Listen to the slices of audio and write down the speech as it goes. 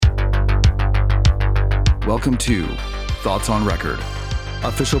Welcome to Thoughts on Record,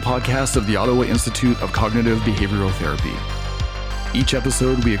 official podcast of the Ottawa Institute of Cognitive Behavioral Therapy. Each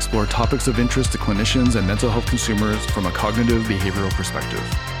episode, we explore topics of interest to clinicians and mental health consumers from a cognitive behavioral perspective.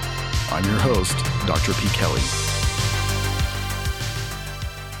 I'm your host, Dr. P. Kelly.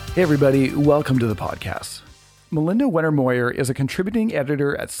 Hey everybody, welcome to the podcast. Melinda Wenner Moyer is a contributing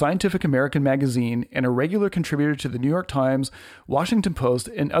editor at Scientific American magazine and a regular contributor to the New York Times, Washington Post,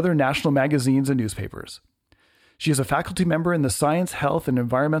 and other national magazines and newspapers. She is a faculty member in the Science, Health, and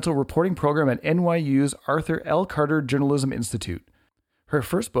Environmental Reporting program at NYU's Arthur L. Carter Journalism Institute. Her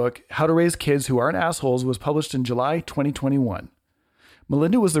first book, How to Raise Kids Who Aren't Assholes, was published in July 2021.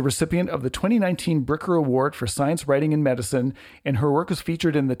 Melinda was the recipient of the 2019 Bricker Award for Science Writing in Medicine, and her work was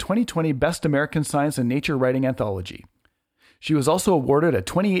featured in the 2020 Best American Science and Nature Writing Anthology. She was also awarded a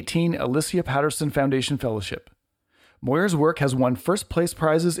 2018 Alicia Patterson Foundation Fellowship. Moyer's work has won first-place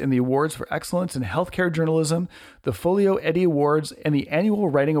prizes in the Awards for Excellence in Healthcare Journalism, the Folio Eddy Awards, and the Annual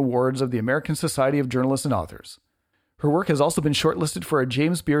Writing Awards of the American Society of Journalists and Authors. Her work has also been shortlisted for a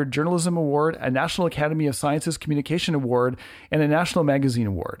James Beard Journalism Award, a National Academy of Sciences Communication Award, and a National Magazine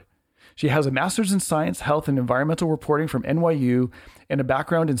Award. She has a Master's in Science, Health, and Environmental Reporting from NYU and a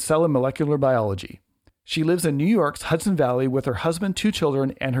background in cell and molecular biology. She lives in New York's Hudson Valley with her husband, 2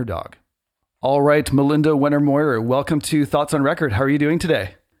 children, and her dog. All right, Melinda Wenner Moyer, welcome to Thoughts on Record. How are you doing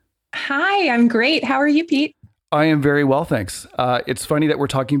today? Hi, I'm great. How are you, Pete? I am very well, thanks. It's funny that we're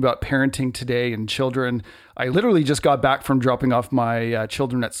talking about parenting today and children. I literally just got back from dropping off my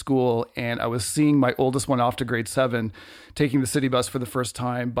children at school, and I was seeing my oldest one off to grade 7, taking the city bus for the first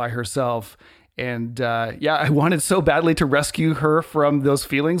time by herself. And I wanted so badly to rescue her from those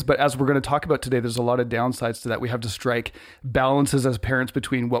feelings. But as we're going to talk about today, there's a lot of downsides to that. We have to strike balances as parents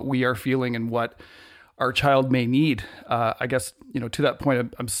between what we are feeling and what our child may need. I guess, to that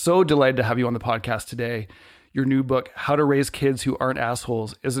point, I'm so delighted to have you on the podcast today. Your new book, How to Raise Kids Who Aren't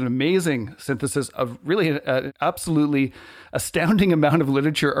Assholes, is an amazing synthesis of really an absolutely astounding amount of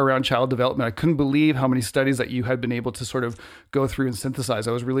literature around child development. I couldn't believe how many studies that you had been able to sort of go through and synthesize.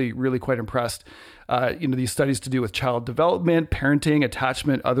 I was really, really quite impressed. These studies to do with child development, parenting,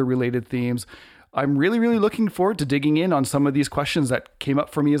 attachment, other related themes. I'm really, really looking forward to digging in on some of these questions that came up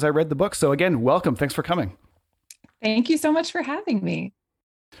for me as I read the book. So again, welcome. Thanks for coming. Thank you so much for having me.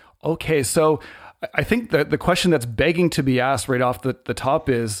 Okay, so I think that the question that's begging to be asked right off the top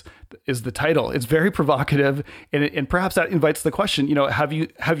is the title. It's very provocative, and perhaps that invites the question, have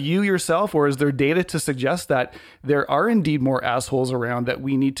you yourself, or is there data to suggest that there are indeed more assholes around that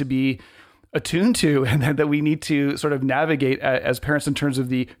we need to be attuned to and that we need to sort of navigate as parents in terms of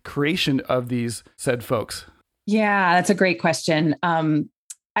the creation of these said folks? Yeah, that's a great question.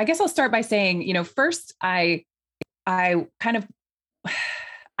 I guess I'll start by saying, first, I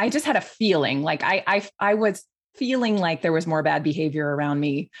just had a feeling like I was feeling like there was more bad behavior around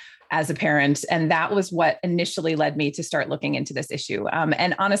me as a parent. And that was what initially led me to start looking into this issue.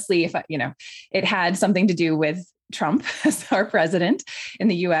 And honestly, it had something to do with Trump as our president in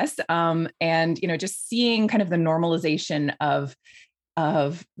the US. And just seeing kind of the normalization of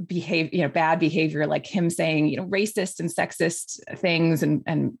behavior, bad behavior, like him saying, racist and sexist things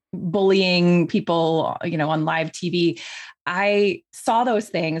and bullying people, on live TV. I saw those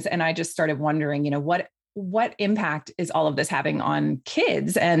things and I just started wondering, what impact is all of this having on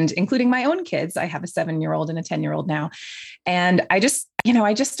kids, and including my own kids. I have a 7-year-old and a 10-year-old now. And I just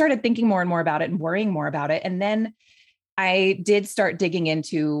started thinking more and more about it and worrying more about it. And then I did start digging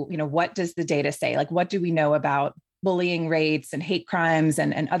into, what does the data say? Like, what do we know about bullying rates and hate crimes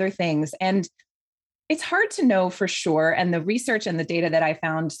and other things? And it's hard to know for sure. And the research and the data that I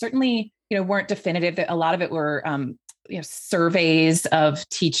found certainly, weren't definitive. A lot of it were, surveys of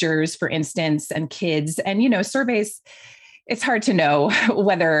teachers, for instance, and kids. And, surveys, it's hard to know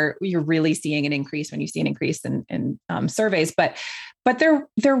whether you're really seeing an increase when you see an increase in surveys. But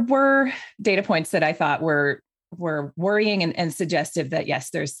there were data points that I thought were worrying and suggestive that,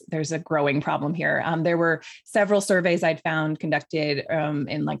 yes, there's a growing problem here. There were several surveys I'd found conducted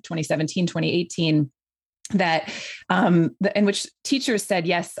in like 2017, 2018, that in which teachers said,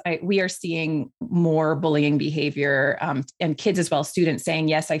 yes, we are seeing more bullying behavior, and kids as well, students saying,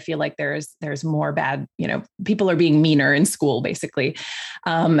 yes, I feel like there's more bad, people are being meaner in school, basically.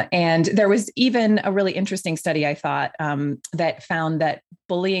 And there was even a really interesting study, I thought, that found that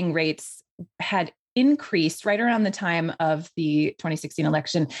bullying rates had increased right around the time of the 2016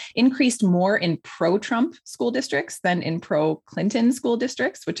 election, increased more in pro-Trump school districts than in pro-Clinton school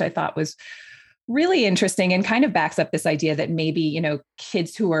districts, which I thought was really interesting and kind of backs up this idea that maybe,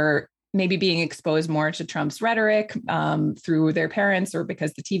 kids who are maybe being exposed more to Trump's rhetoric through their parents, or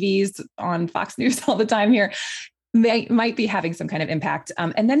because the TV's on Fox News all the time here, might be having some kind of impact.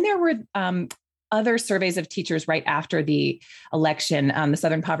 And then there were other surveys of teachers right after the election. The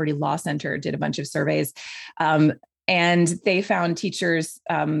Southern Poverty Law Center did a bunch of surveys, and they found teachers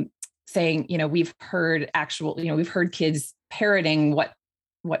saying, we've heard kids parroting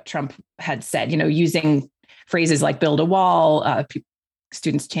what Trump had said, using phrases like build a wall,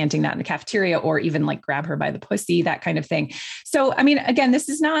 students chanting that in the cafeteria, or even like grab her by the pussy, that kind of thing. So, I mean, again, this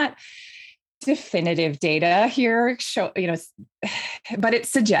is not definitive data here, but it's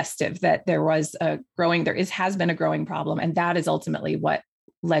suggestive that has been a growing problem. And that is ultimately what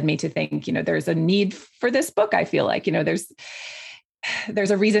led me to think, there's a need for this book. I feel like, there's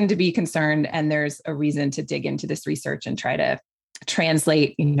a reason to be concerned, and there's a reason to dig into this research and try to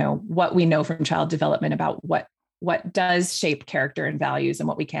translate, what we know from child development about what does shape character and values, and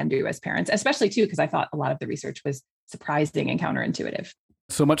what we can do as parents, especially too, because I thought a lot of the research was surprising and counterintuitive.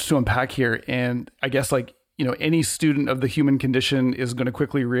 So much to unpack here. And I guess any student of the human condition is going to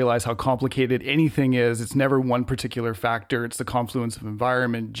quickly realize how complicated anything is. It's never one particular factor. It's the confluence of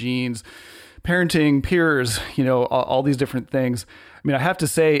environment, genes, parenting, peers, all these different things. I mean, I have to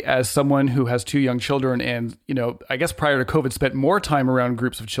say, as someone who has 2 young children and, I guess prior to COVID, spent more time around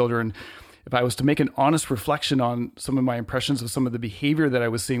groups of children, if I was to make an honest reflection on some of my impressions of some of the behavior that I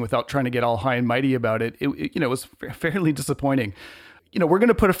was seeing without trying to get all high and mighty about it, it was fairly disappointing. We're going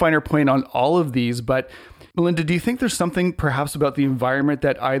to put a finer point on all of these, but Melinda, do you think there's something perhaps about the environment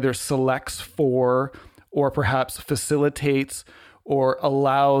that either selects for or perhaps facilitates or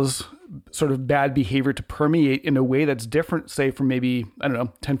allows sort of bad behavior to permeate in a way that's different, say, from maybe,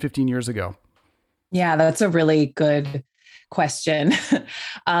 10, 15 years ago? Yeah, that's a really good question.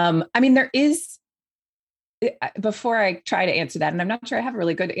 I mean, there is, before I try to answer that, and I'm not sure I have a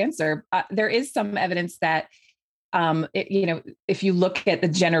really good answer, there is some evidence that if you look at the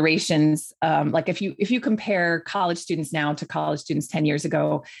generations, like if you compare college students now to college students 10 years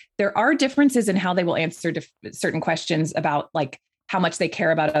ago, there are differences in how they will answer certain questions about like how much they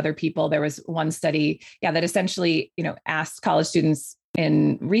care about other people. There was one study, that essentially, asked college students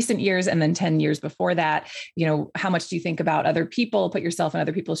in recent years and then 10 years before that, how much do you think about other people, put yourself in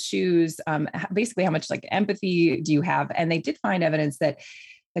other people's shoes, basically how much like empathy do you have? And they did find evidence that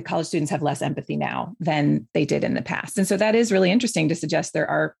the college students have less empathy now than they did in the past. And so that is really interesting to suggest there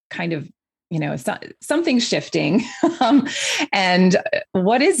are kind of, something shifting. And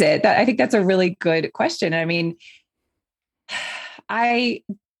what is it? I think that's a really good question. I mean, I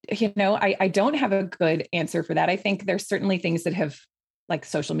don't have a good answer for that. I think there's certainly things that have, like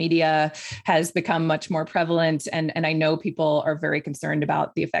social media has become much more prevalent. And I know people are very concerned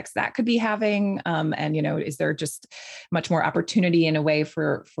about the effects that could be having. And, is there just much more opportunity in a way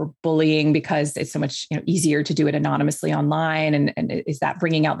for bullying because it's so much easier to do it anonymously online? And is that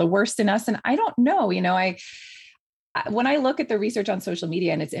bringing out the worst in us? And I don't know, when I look at the research on social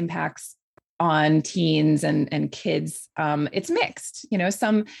media and its impacts on teens and kids, it's mixed.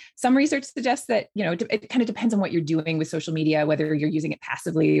 Some research suggests that, it kind of depends on what you're doing with social media, whether you're using it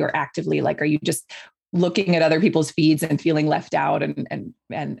passively or actively. Like, are you just looking at other people's feeds and feeling left out and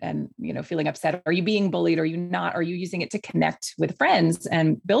feeling upset? Are you being bullied? Are you not? Are you using it to connect with friends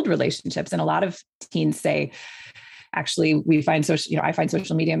and build relationships? And a lot of teens say, actually, I find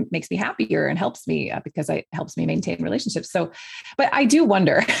social media makes me happier and helps me because it helps me maintain relationships. So, but I do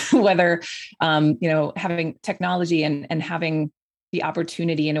wonder whether, having technology and having the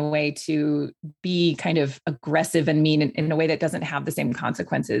opportunity in a way to be kind of aggressive and mean in a way that doesn't have the same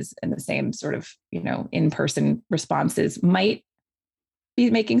consequences and the same sort of, in-person responses might be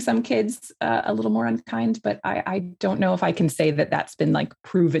making some kids a little more unkind. But I don't know if I can say that that's been like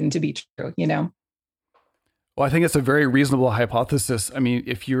proven to be true, Well, I think it's a very reasonable hypothesis. I mean,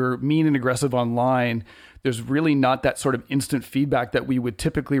 if you're mean and aggressive online, there's really not that sort of instant feedback that we would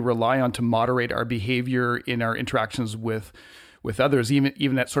typically rely on to moderate our behavior in our interactions with others,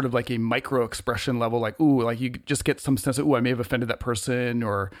 even at sort of like a micro expression level, like, ooh, like you just get some sense of, ooh, I may have offended that person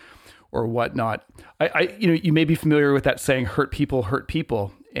or whatnot. You may be familiar with that saying, hurt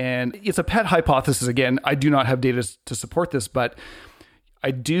people. And it's a pet hypothesis. Again, I do not have data to support this, but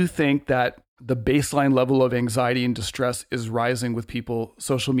I do think that the baseline level of anxiety and distress is rising with people.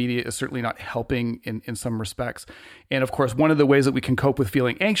 Social media is certainly not helping in some respects. And of course, one of the ways that we can cope with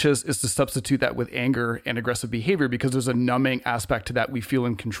feeling anxious is to substitute that with anger and aggressive behavior, because there's a numbing aspect to that. We feel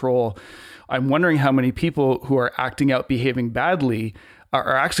in control. I'm wondering how many people who are acting out, behaving badly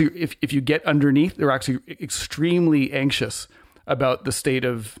are actually, if you get underneath, they're actually extremely anxious about the state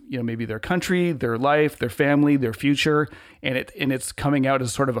of, maybe their country, their life, their family, their future. And it's coming out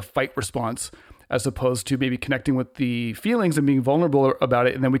as sort of a fight response, as opposed to maybe connecting with the feelings and being vulnerable about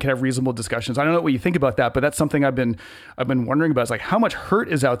it. And then we can have reasonable discussions. I don't know what you think about that, but that's something I've been wondering about. Is like, how much hurt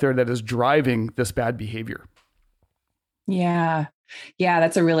is out there that is driving this bad behavior? Yeah. Yeah.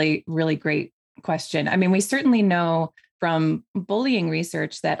 That's a really, really great question. I mean, we certainly know from bullying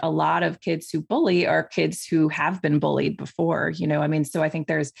research that a lot of kids who bully are kids who have been bullied before, so I think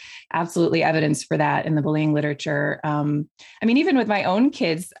there's absolutely evidence for that in the bullying literature. Even with my own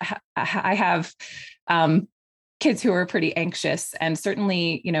kids, I have kids who are pretty anxious, and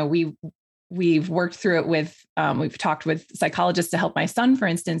certainly, we've worked through it with, we've talked with psychologists to help my son, for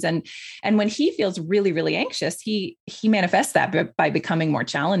instance. And when he feels really, really anxious, he manifests that by becoming more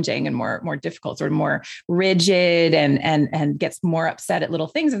challenging and more difficult, or more rigid, and gets more upset at little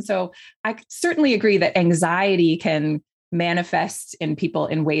things. And so I certainly agree that anxiety can manifest in people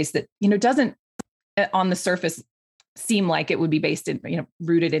in ways that, doesn't on the surface seem like it would be based in,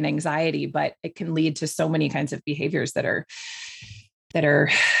 rooted in anxiety, but it can lead to so many kinds of behaviors that are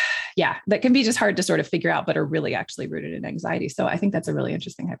that can be just hard to sort of figure out, but are really actually rooted in anxiety. So I think that's a really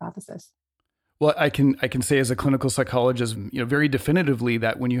interesting hypothesis. Well, I can say as a clinical psychologist, very definitively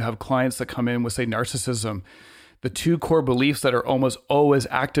that when you have clients that come in with, say, narcissism, the two core beliefs that are almost always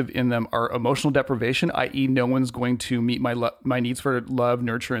active in them are emotional deprivation, i.e. no one's going to meet my needs for love,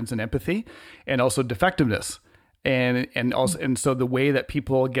 nurturance, and empathy, and also defectiveness. And so the way that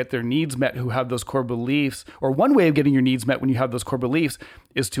people get their needs met who have those core beliefs, or one way of getting your needs met when you have those core beliefs,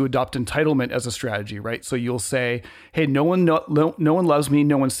 is to adopt entitlement as a strategy, right? So you'll say, hey, no one loves me,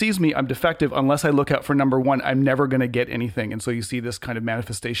 no one sees me, I'm defective. Unless I look out for number one, I'm never going to get anything. And so you see this kind of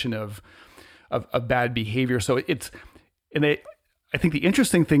manifestation of bad behavior. So I think the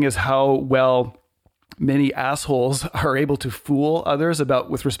interesting thing is how well many assholes are able to fool others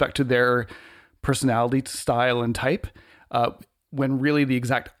with respect to their personality style and type, when really the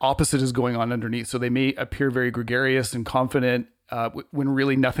exact opposite is going on underneath. So they may appear very gregarious and confident, when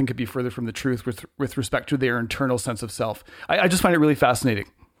really nothing could be further from the truth with respect to their internal sense of self. I just find it really fascinating.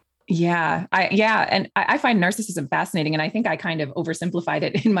 Yeah. And I find narcissism fascinating. And I think I kind of oversimplified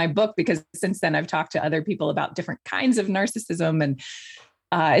it in my book, because since then I've talked to other people about different kinds of narcissism, and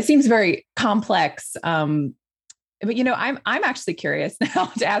it seems very complex. But, I'm actually curious now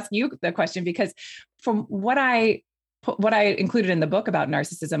to ask you the question, because from what I included in the book about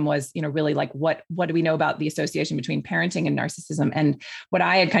narcissism was, really like, what do we know about the association between parenting and narcissism? And what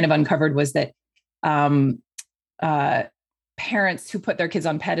I had kind of uncovered was that parents who put their kids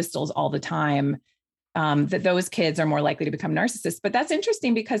on pedestals all the time, that those kids are more likely to become narcissists. But that's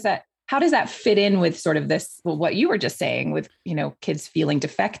interesting, because how does that fit in with sort of what you were just saying with, kids feeling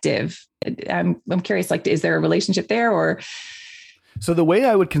defective? I'm curious, like, is there a relationship there, or? So the way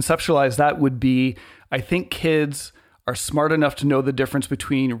I would conceptualize that would be, I think kids are smart enough to know the difference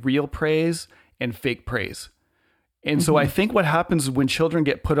between real praise and fake praise. And so I think what happens when children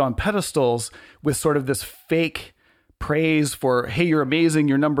get put on pedestals with sort of this fake praise for, hey, you're amazing,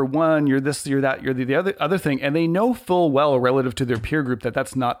 you're number one, you're this, you're that, you're the other thing. And they know full well relative to their peer group that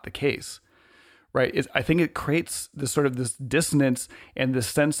that's not the case, right? I think it creates this sort of this dissonance and this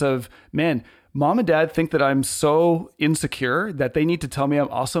sense of, man, mom and dad think that I'm so insecure that they need to tell me I'm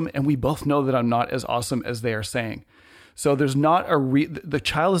awesome. And we both know that I'm not as awesome as they are saying. So there's not the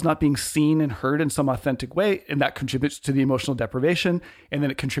child is not being seen and heard in some authentic way. And that contributes to the emotional deprivation. And then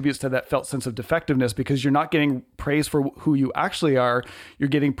it contributes to that felt sense of defectiveness, because you're not getting praise for who you actually are. You're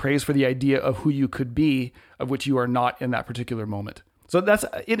getting praise for the idea of who you could be, of which you are not in that particular moment. So that's,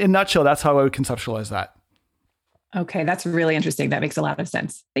 in a nutshell, that's how I would conceptualize that. Okay. That's really interesting. That makes a lot of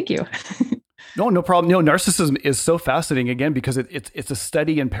sense. Thank you. No problem. Narcissism is so fascinating, again, because it's a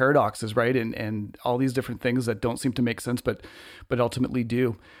study in paradoxes, right? And all these different things that don't seem to make sense, but ultimately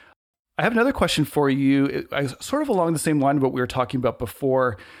do. I have another question for you, sort of along the same line of what we were talking about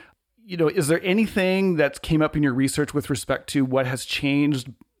before. Is there anything that came up in your research with respect to what has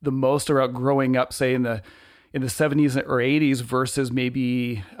changed the most about growing up, say in the 70s or 80s versus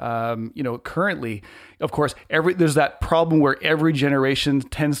maybe, currently? Of course, there's that problem where every generation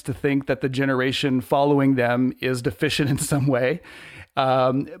tends to think that the generation following them is deficient in some way.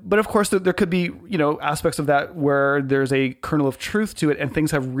 But of course, there could be, aspects of that where there's a kernel of truth to it and things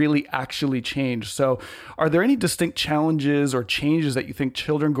have really actually changed. So are there any distinct challenges or changes that you think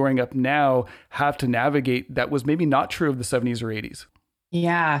children growing up now have to navigate that was maybe not true of the 70s or 80s?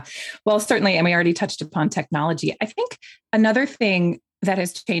 Yeah, well, certainly. And we already touched upon technology. I think another thing that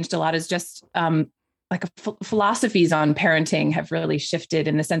has changed a lot is just philosophies on parenting have really shifted,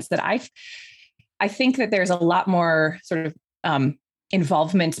 in the sense that I think that there's a lot more sort of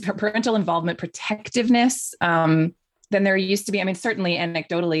involvement, parental involvement, protectiveness, than there used to be. I mean, certainly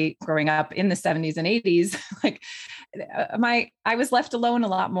anecdotally growing up in the 70s and 80s, like I was left alone a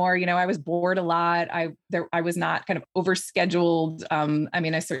lot more. I was bored a lot. I was not kind of overscheduled. I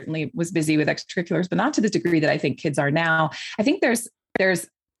mean, I certainly was busy with extracurriculars, but not to the degree that I think kids are now. I think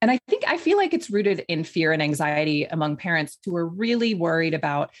and I feel like it's rooted in fear and anxiety among parents who are really worried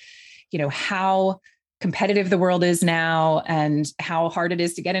about, how competitive the world is now and how hard it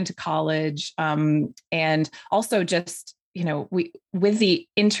is to get into college. And also just, with the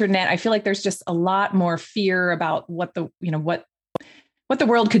internet, I feel like there's just a lot more fear about what the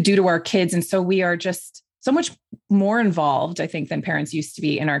world could do to our kids. And so we are just so much more involved, I think, than parents used to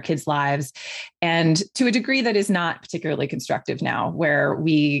be in our kids' lives. And to a degree that is not particularly constructive now, where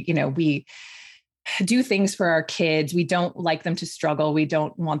we do things for our kids. We don't like them to struggle. We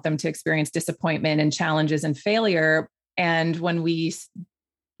don't want them to experience disappointment and challenges and failure. And when we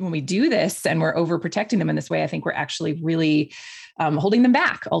do this and we're overprotecting them in this way, I think we're actually really holding them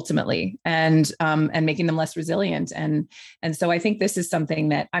back ultimately, and making them less resilient. And so I think this is something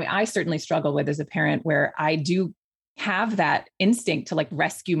that I certainly struggle with as a parent, where I do have that instinct to like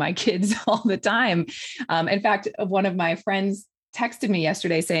rescue my kids all the time. In fact, one of my friends texted me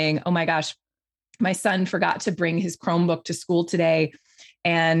yesterday saying, "Oh my gosh, my son forgot to bring his Chromebook to school today.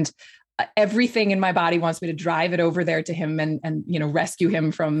 And everything in my body wants me to drive it over there to him and rescue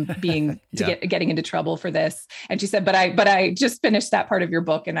him from being getting into trouble for this." And she said, but I just finished that part of your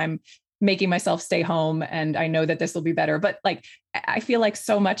book and I'm making myself stay home. And I know that this will be better. But like, I feel like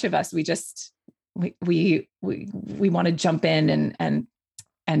so much of us, we want to jump in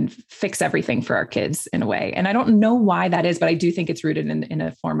and fix everything for our kids in a way. And I don't know why that is, but I do think it's rooted in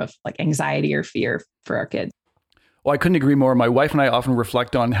a form of like anxiety or fear for our kids. Well, I couldn't agree more. My wife and I often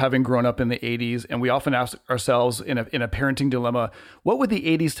reflect on having grown up in the 80s, and we often ask ourselves in a parenting dilemma, what would the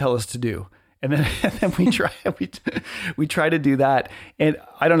 80s tell us to do? And then we try to do that. And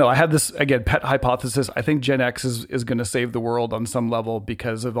I don't know, I have this, again, pet hypothesis. I think Gen X is going to save the world on some level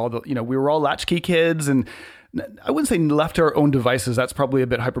because of all the, we were all latchkey kids, and I wouldn't say left to our own devices. That's probably a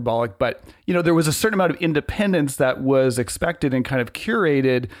bit hyperbolic, but there was a certain amount of independence that was expected and kind of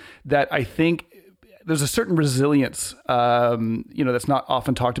curated that I think there's a certain resilience, that's not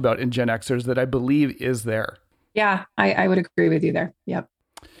often talked about in Gen Xers that I believe is there. Yeah, I would agree with you there. Yep.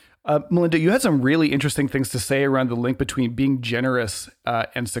 Melinda, you had some really interesting things to say around the link between being generous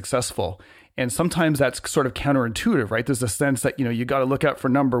and successful. And sometimes that's sort of counterintuitive, right? There's a sense that, you got to look out for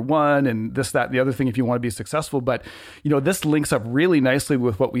number one and this, that, and the other thing if you want to be successful. But, this links up really nicely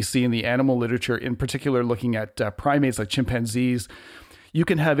with what we see in the animal literature, in particular, looking at primates like chimpanzees. You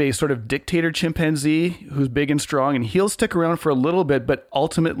can have a sort of dictator chimpanzee who's big and strong, and he'll stick around for a little bit, but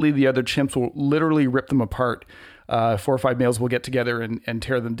ultimately the other chimps will literally rip them apart. 4 or 5 males will get together and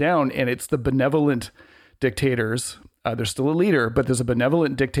tear them down. And it's the benevolent dictators. There's still a leader, but there's a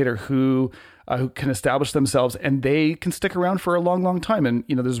benevolent dictator who can establish themselves, and they can stick around for a long, long time. And,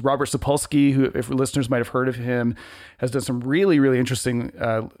 there's Robert Sapolsky, who, if listeners might have heard of him, has done some really, really interesting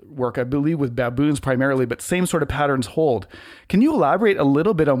work, I believe, with baboons primarily, but same sort of patterns hold. Can you elaborate a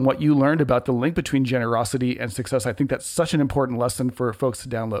little bit on what you learned about the link between generosity and success? I think that's such an important lesson for folks to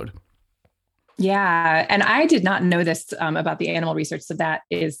download. Yeah. And I did not know this about the animal research. So that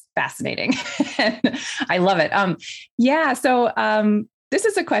is fascinating. I love it. So this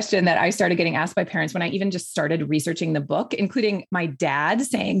is a question that I started getting asked by parents when I even just started researching the book, including my dad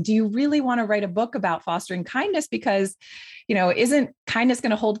saying, "Do you really want to write a book about fostering kindness? Because, isn't kindness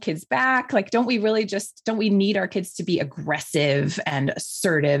going to hold kids back? Like, don't we need our kids to be aggressive and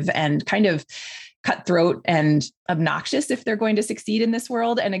assertive and kind of cutthroat and obnoxious if they're going to succeed in this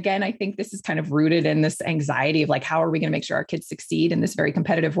world?" And again, I think this is kind of rooted in this anxiety of like, how are we going to make sure our kids succeed in this very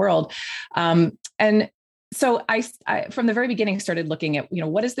competitive world? And so I, from the very beginning, started looking at,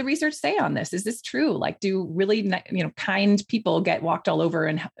 what does the research say on this? Is this true? Like, do really, kind people get walked all over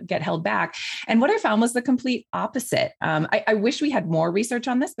and get held back? And what I found was the complete opposite. I wish we had more research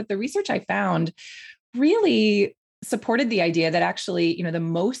on this, but the research I found really supported the idea that actually, the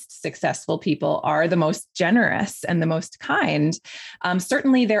most successful people are the most generous and the most kind.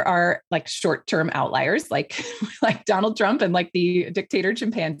 Certainly there are like short-term outliers, like Donald Trump and like the dictator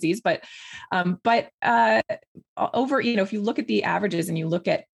chimpanzees, but over, if you look at the averages and you look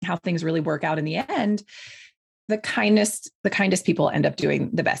at how things really work out in the end, the kindest people end up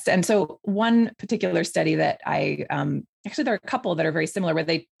doing the best. And so one particular study that actually, there are a couple that are very similar, where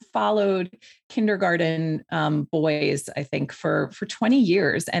they followed kindergarten boys, I think, for 20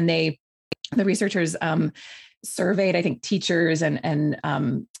 years. And the researchers surveyed, I think, teachers and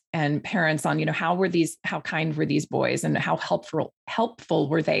parents on, how kind were these boys and how helpful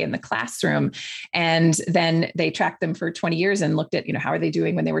were they in the classroom. And then they tracked them for 20 years and looked at, how are they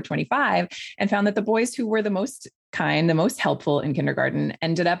doing when they were 25, and found that the boys who were the most kind, the most helpful in kindergarten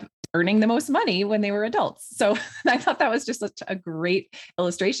ended up earning the most money when they were adults. So I thought that was just such a great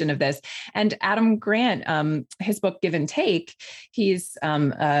illustration of this. And Adam Grant, his book Give and Take, he's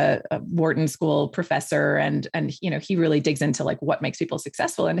a Wharton School professor, and he really digs into like what makes people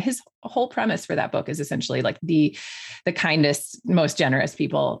successful. And his whole premise for that book is essentially like the kindest, most generous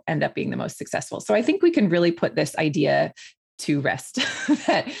people end up being the most successful. So I think we can really put this idea to rest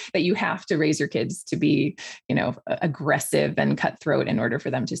that you have to raise your kids to be, aggressive and cutthroat in order for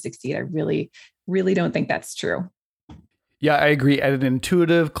them to succeed. I really, really don't think that's true. Yeah, I agree. At an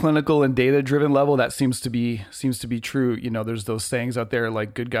intuitive, clinical, and data-driven level, that seems to be true. There's those sayings out there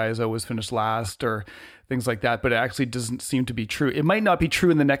like "good guys always finish last" or things like that, but it actually doesn't seem to be true. It might not be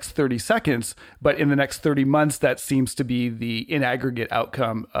true in the next 30 seconds, but in the next 30 months, that seems to be the in aggregate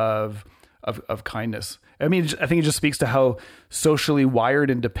outcome of kindness. I mean, I think it just speaks to how socially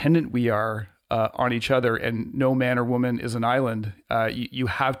wired and dependent we are on each other, and no man or woman is an island. You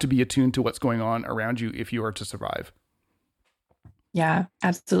have to be attuned to what's going on around you if you are to survive. Yeah,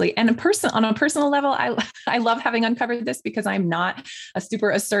 absolutely. And on a personal level, I love having uncovered this because I'm not a super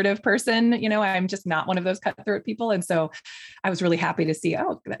assertive person. I'm just not one of those cutthroat people. And so I was really happy to see,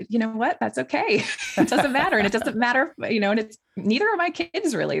 oh, you know what? That's okay. It doesn't matter. And it doesn't matter, and it's neither are my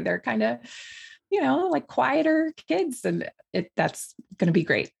kids really. They're kind of, like quieter kids, and that's going to be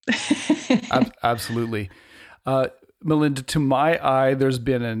great. Absolutely. Melinda, to my eye, there's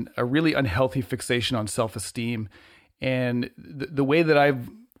been a really unhealthy fixation on self-esteem. And the way that I've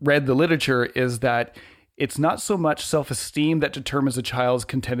read the literature is that it's not so much self-esteem that determines a child's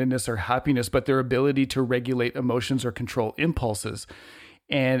contentedness or happiness, but their ability to regulate emotions or control impulses.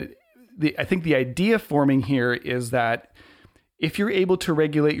 And I think the idea forming here is that if you're able to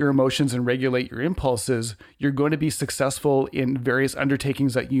regulate your emotions and regulate your impulses, you're going to be successful in various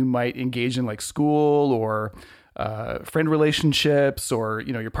undertakings that you might engage in, like school or friend relationships or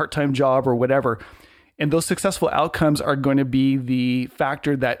your part-time job or whatever. And those successful outcomes are going to be the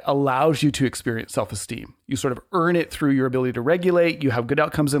factor that allows you to experience self-esteem. You sort of earn it through your ability to regulate, you have good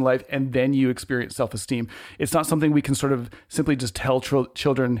outcomes in life, and then you experience self-esteem. It's not something we can sort of simply just tell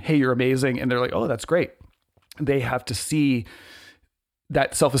children, hey, you're amazing. And they're like, oh, that's great. They have to see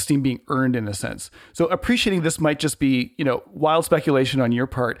that self-esteem being earned in a sense. So appreciating this might just be, wild speculation on your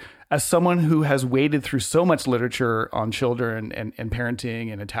part. As someone who has waded through so much literature on children and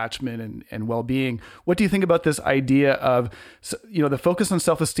parenting and attachment and well-being, what do you think about this idea of, the focus on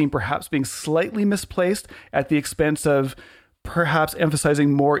self-esteem perhaps being slightly misplaced at the expense of perhaps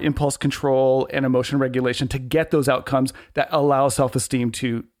emphasizing more impulse control and emotion regulation to get those outcomes that allow self-esteem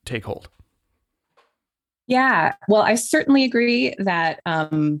to take hold? Yeah, well, I certainly agree that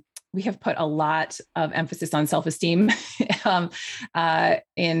we have put a lot of emphasis on self-esteem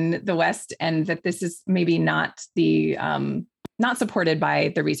in the West, and that this is maybe not not supported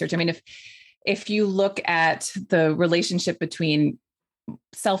by the research. I mean, if you look at the relationship between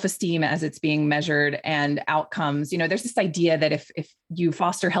self-esteem as it's being measured and outcomes, there's this idea that if you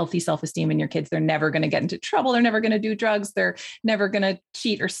foster healthy self-esteem in your kids, they're never going to get into trouble. They're never going to do drugs. They're never going to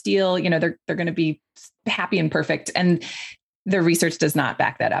cheat or steal. They're going to be happy and perfect. And the research does not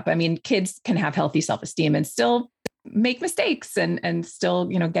back that up. I mean, kids can have healthy self-esteem and still make mistakes and still,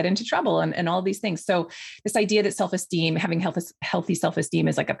 get into trouble and all these things. So this idea that self-esteem, having healthy self-esteem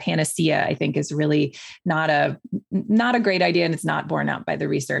is like a panacea, I think is really not a great idea. And it's not borne out by the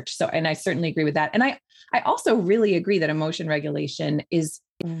research. So, and I certainly agree with that. And I also really agree that emotion regulation is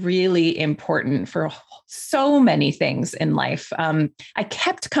really important for so many things in life. I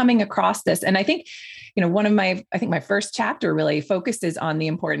kept coming across this, and I think, my first chapter really focuses on the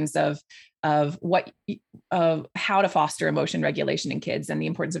importance of how to foster emotion regulation in kids and the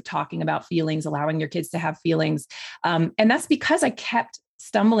importance of talking about feelings, allowing your kids to have feelings. And that's because I kept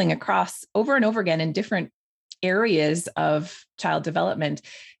stumbling across over and over again in different areas of child development,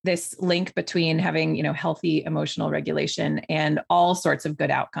 this link between having, healthy emotional regulation and all sorts of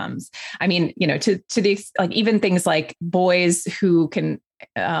good outcomes. I mean, to the, like, even things like boys who can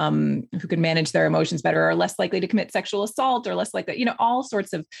manage their emotions better are less likely to commit sexual assault or less likely, all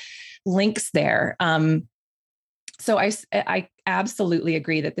sorts of links there. So I absolutely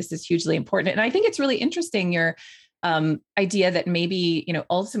agree that this is hugely important. And I think it's really interesting, your idea that maybe,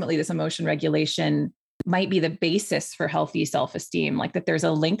 ultimately this emotion regulation might be the basis for healthy self-esteem, like that there's a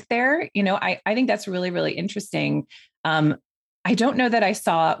link there. I think that's really, really interesting. I don't know that I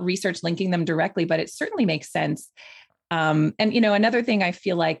saw research linking them directly, but it certainly makes sense. And, another thing I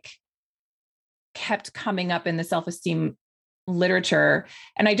feel like kept coming up in the self-esteem literature,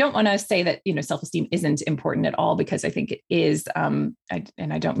 and I don't want to say that, self-esteem isn't important at all, because I think it is. And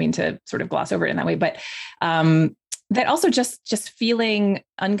I don't mean to sort of gloss over it in that way, but that also just feeling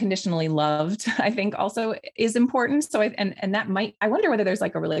unconditionally loved, I think also is important. So, I wonder whether there's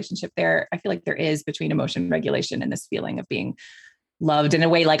like a relationship there. I feel like there is, between emotion regulation and this feeling of being loved in a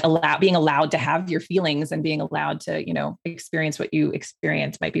way, like being allowed to have your feelings and being allowed to, experience what you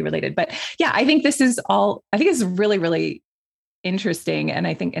experience might be related. But yeah, I think it's really, really interesting. And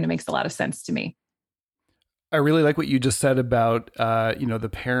it makes a lot of sense to me. I really like what you just said about, the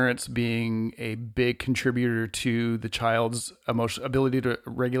parents being a big contributor to the child's ability to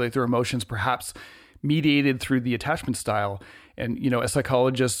regulate their emotions, perhaps mediated through the attachment style. And, as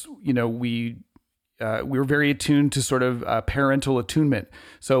psychologists, we were very attuned to sort of parental attunement.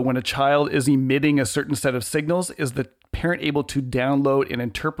 So when a child is emitting a certain set of signals, is the parent able to download and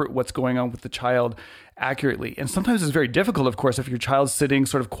interpret what's going on with the child accurately? And sometimes it's very difficult, of course, if your child's sitting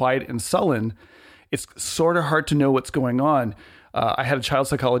sort of quiet and sullen. It's sort of hard to know what's going on. I had a child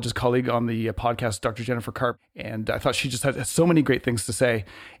psychologist colleague on the podcast, Dr. Jennifer Karp, and I thought she just had so many great things to say.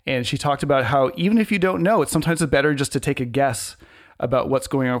 And she talked about how even if you don't know, it's sometimes better just to take a guess about what's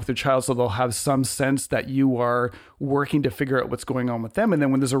going on with your child, so they'll have some sense that you are working to figure out what's going on with them. And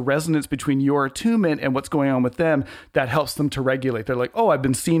then when there's a resonance between your attunement and what's going on with them, that helps them to regulate. They're like, oh, I've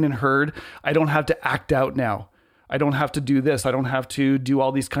been seen and heard. I don't have to act out now. I don't have to do this. I don't have to do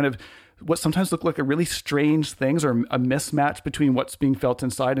all these kind of what sometimes look like a really strange things, or a mismatch between what's being felt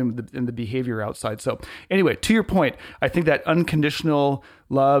inside and the behavior outside. So anyway, to your point, I think that unconditional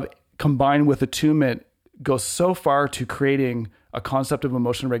love combined with attunement goes so far to creating a concept of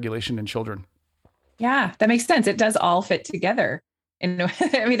emotion regulation in children. Yeah, that makes sense. It does all fit together. And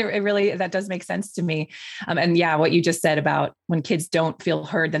it really, that does make sense to me. And yeah, what you just said about when kids don't feel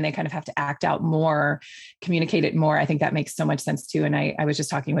heard, then they kind of have to act out more, communicate it more. I think that makes so much sense too. And I was just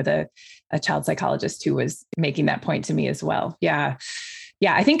talking with a child psychologist who was making that point to me as well. Yeah.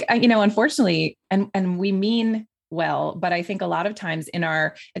 Yeah. I think, unfortunately, and we mean well, but I think a lot of times in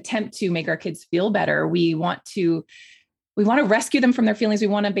our attempt to make our kids feel better, we want to rescue them from their feelings. We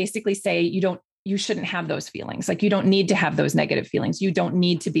want to basically say, you shouldn't have those feelings. Like, you don't need to have those negative feelings. You don't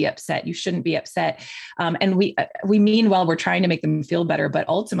need to be upset. You shouldn't be upset. And we mean well, we're trying to make them feel better, but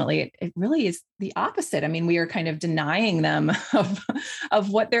ultimately it really is the opposite. I mean, we are kind of denying them of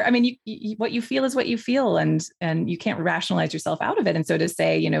what they're, what you feel is what you feel, and you can't rationalize yourself out of it. And so to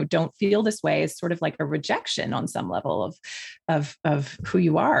say, don't feel this way is sort of like a rejection on some level of who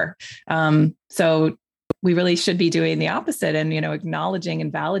you are. So we really should be doing the opposite and, acknowledging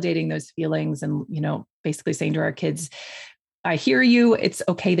and validating those feelings and, basically saying to our kids, I hear you. It's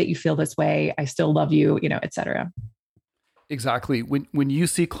okay that you feel this way. I still love you, et cetera. Exactly. When you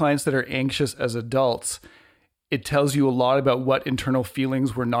see clients that are anxious as adults, it tells you a lot about what internal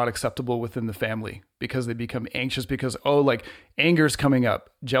feelings were not acceptable within the family, because they become anxious because, anger's coming up,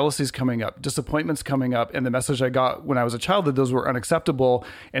 jealousy's coming up, disappointment's coming up. And the message I got when I was a child that those were unacceptable.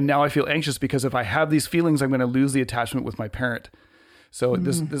 And now I feel anxious because if I have these feelings, I'm going to lose the attachment with my parent. So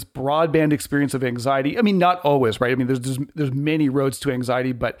this broadband experience of anxiety, not always, right? There's many roads to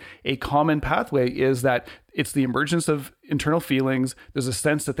anxiety, but a common pathway is that it's the emergence of internal feelings. There's a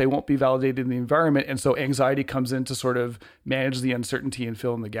sense that they won't be validated in the environment. And so anxiety comes in to sort of manage the uncertainty and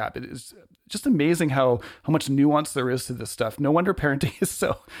fill in the gap. It is just amazing how much nuance there is to this stuff. No wonder parenting is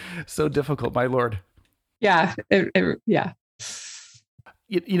so difficult, my Lord. Yeah. Yeah.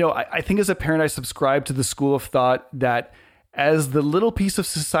 I think as a parent, I subscribe to the school of thought that as the little piece of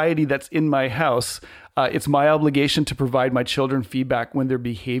society that's in my house, it's my obligation to provide my children feedback when their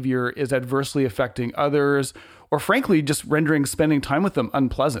behavior is adversely affecting others, or frankly, just rendering spending time with them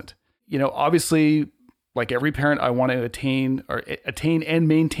unpleasant. Obviously, like every parent, I want to attain and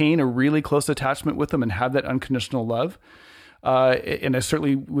maintain a really close attachment with them and have that unconditional love. And I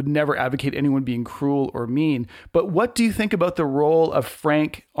certainly would never advocate anyone being cruel or mean. But what do you think about the role of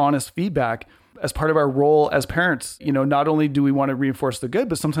frank, honest feedback as part of our role as parents? Not only do we want to reinforce the good,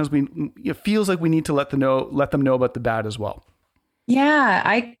 but sometimes it feels like we need to let them know about the bad as well. Yeah,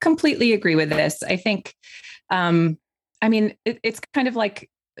 I completely agree with this. I think, it's kind of like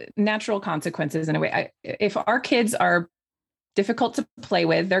natural consequences in a way. If our kids are difficult to play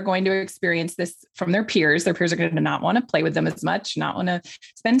with, they're going to experience this from their peers. Their peers are going to not want to play with them as much, not want to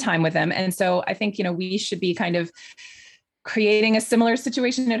spend time with them. And so I think, we should be kind of creating a similar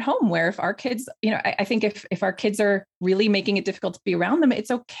situation at home where if our kids, I think if our kids are really making it difficult to be around them,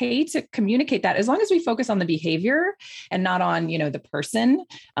 it's okay to communicate that as long as we focus on the behavior and not on, the person.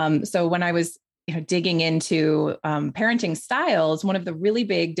 So when I was, digging into parenting styles, one of the really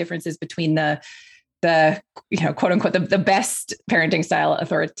big differences between the quote unquote, the best parenting style,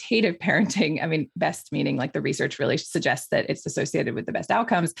 authoritative parenting. I mean, best meaning like the research really suggests that it's associated with the best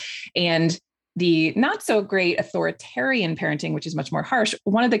outcomes, and the not so great authoritarian parenting, which is much more harsh.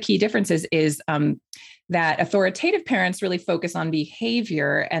 One of the key differences is that authoritative parents really focus on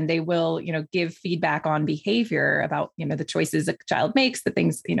behavior, and they will, give feedback on behavior about, the choices a child makes, the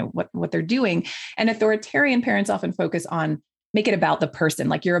things, what they're doing. And authoritarian parents often focus on make it about the person.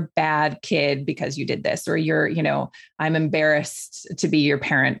 Like you're a bad kid because you did this, or you're, I'm embarrassed to be your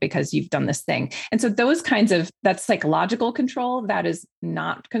parent because you've done this thing. And so that's psychological control that is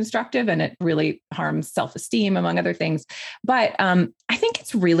not constructive, and it really harms self-esteem, among other things. But I think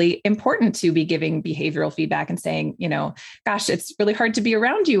it's really important to be giving behavioral feedback and saying, gosh, it's really hard to be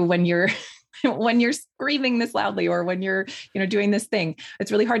around you when you're when you're screaming this loudly, or when you're, doing this thing.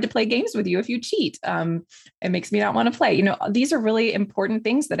 It's really hard to play games with you if you cheat. It makes me not want to play. These are really important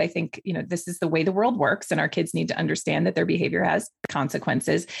things that I think, this is the way the world works, and our kids need to understand that their behavior has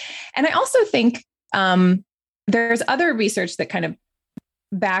consequences. And I also think there's other research that kind of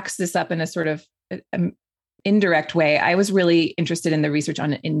backs this up in a sort of indirect way. I was really interested in the research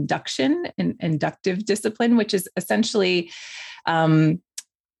on induction and inductive discipline, which is essentially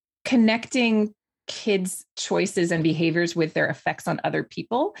connecting kids' choices and behaviors with their effects on other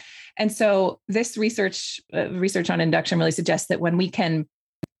people. And so this research on induction really suggests that when we can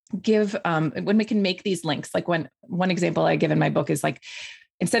make these links, like one example I give in my book is like,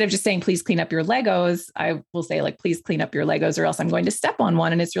 instead of just saying, please clean up your Legos, I will say like, please clean up your Legos or else I'm going to step on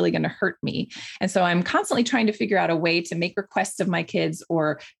one and it's really going to hurt me. And so I'm constantly trying to figure out a way to make requests of my kids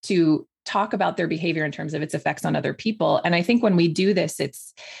or to talk about their behavior in terms of its effects on other people. And I think when we do this,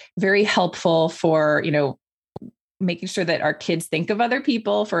 it's very helpful for, making sure that our kids think of other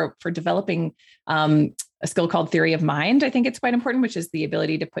people, for developing a skill called theory of mind. I think it's quite important, which is the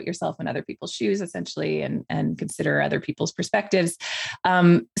ability to put yourself in other people's shoes, essentially, and consider other people's perspectives.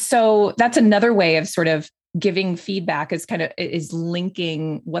 So that's another way of sort of giving feedback, is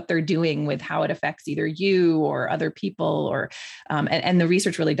linking what they're doing with how it affects either you or other people, or and the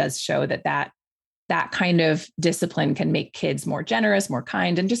research really does show that kind of discipline can make kids more generous, more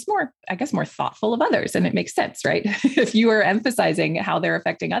kind, and just more thoughtful of others. And it makes sense, right? If you are emphasizing how they're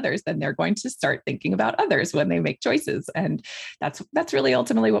affecting others, then they're going to start thinking about others when they make choices. And that's really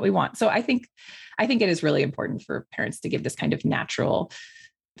ultimately what we want. So I think it is really important for parents to give this kind of natural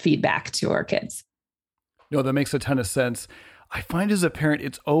feedback to our kids. No, that makes a ton of sense. I find as a parent,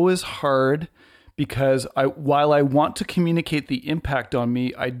 it's always hard because while I want to communicate the impact on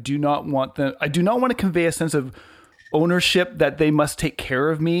me, I do not want to convey a sense of ownership that they must take care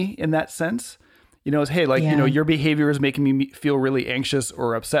of me in that sense. Hey, your behavior is making me feel really anxious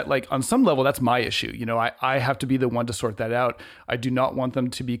or upset. Like on some level, that's my issue. I have to be the one to sort that out. I do not want them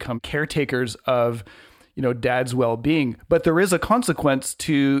to become caretakers of dad's well-being, but there is a consequence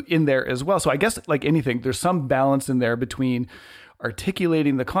in there as well. So I guess like anything, there's some balance in there between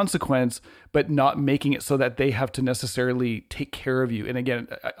articulating the consequence, but not making it so that they have to necessarily take care of you. And again,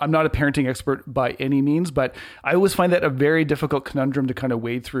 I'm not a parenting expert by any means, but I always find that a very difficult conundrum to kind of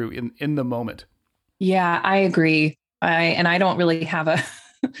wade through in the moment. Yeah, I agree. I don't really have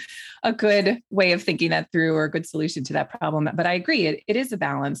a good way of thinking that through, or a good solution to that problem. But I agree, it is a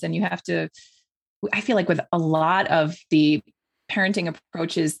balance, and you have to. I feel like with a lot of the parenting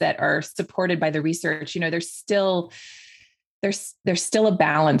approaches that are supported by the research, there's still a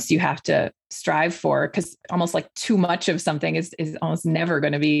balance you have to strive for, because almost like too much of something is almost never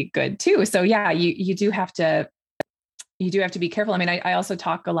going to be good too. So yeah, you do have to be careful. I mean, I also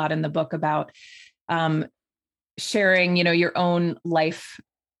talk a lot in the book about sharing, your own life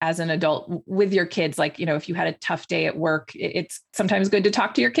as an adult with your kids. Like, if you had a tough day at work, it's sometimes good to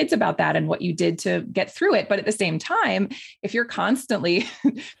talk to your kids about that and what you did to get through it. But at the same time, if you're constantly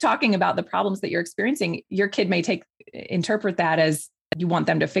talking about the problems that you're experiencing, your kid may interpret that as you want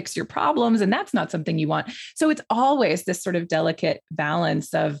them to fix your problems. And that's not something you want. So it's always this sort of delicate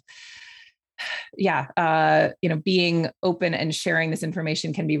balance of, being open and sharing this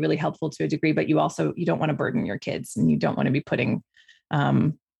information can be really helpful to a degree, but you don't want to burden your kids, and you don't want to be putting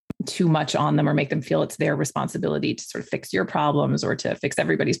too much on them or make them feel it's their responsibility to sort of fix your problems or to fix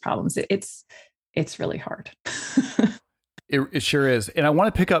everybody's problems. It's really hard. It sure is. And I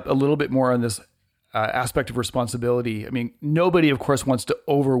want to pick up a little bit more on this aspect of responsibility. I mean, nobody, of course, wants to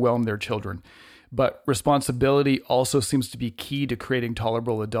overwhelm their children, but responsibility also seems to be key to creating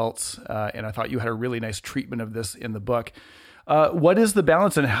tolerable adults. And I thought you had a really nice treatment of this in the book. What is the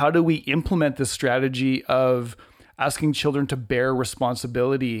balance, and how do we implement this strategy of asking children to bear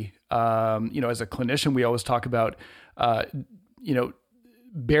responsibility? As a clinician, we always talk about,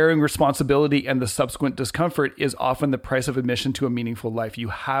 bearing responsibility and the subsequent discomfort is often the price of admission to a meaningful life. You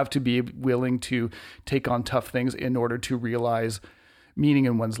have to be willing to take on tough things in order to realize meaning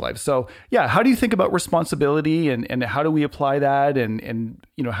in one's life. So yeah, how do you think about responsibility, and how do we apply that? And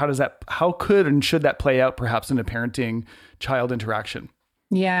how could and should that play out perhaps in a parenting child interaction?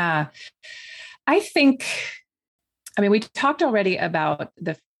 Yeah, we talked already about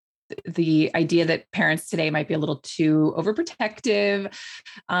the idea that parents today might be a little too overprotective.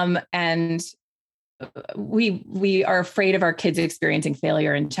 And we are afraid of our kids experiencing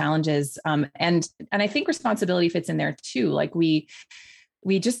failure and challenges. And I think responsibility fits in there too. Like we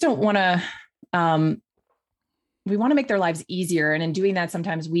just don't want to, we want to make their lives easier. And in doing that,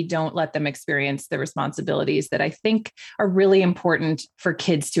 sometimes we don't let them experience the responsibilities that I think are really important for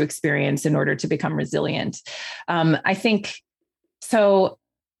kids to experience in order to become resilient. I think so.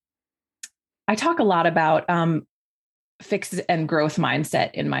 I talk a lot about fixed and growth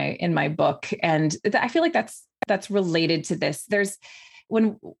mindset in my book, and I feel like that's related to this.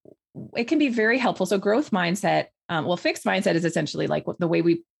 When it can be very helpful. So growth mindset, fixed mindset is essentially like the way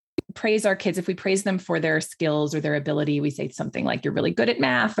we praise our kids. If we praise them for their skills or their ability, we say something like, "You're really good at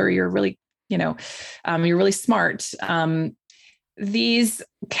math," or "You're really, you're really smart."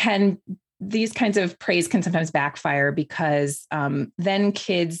 These kinds of praise can sometimes backfire because then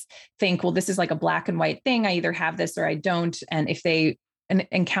kids think, well, this is like a black and white thing. I either have this or I don't. And if they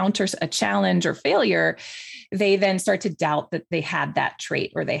encounter a challenge or failure, they then start to doubt that they had that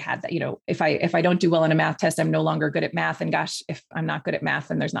trait, or they had that, if I don't do well on a math test, I'm no longer good at math. And gosh, if I'm not good at math,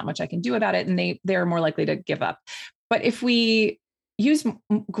 then there's not much I can do about it. And they're more likely to give up. But if we use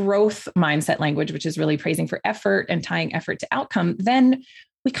growth mindset language, which is really praising for effort and tying effort to outcome, then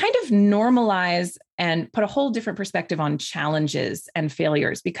we kind of normalize and put a whole different perspective on challenges and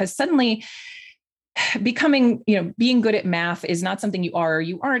failures, because suddenly being good at math is not something you are or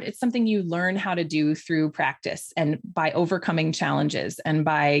you aren't. It's something you learn how to do through practice and by overcoming challenges and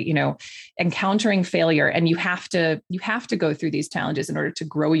by, encountering failure. And you have to go through these challenges in order to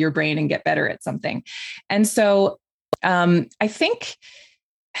grow your brain and get better at something. And so I feel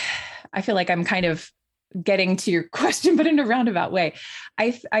like I'm kind of getting to your question, but in a roundabout way.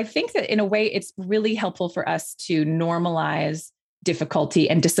 I think that in a way, it's really helpful for us to normalize difficulty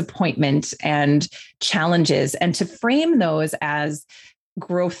and disappointment and challenges, and to frame those as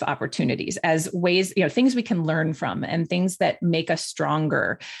growth opportunities, as ways, things we can learn from and things that make us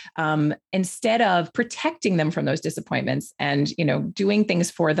stronger, instead of protecting them from those disappointments and, doing things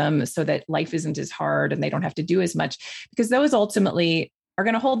for them so that life isn't as hard and they don't have to do as much, because those ultimately are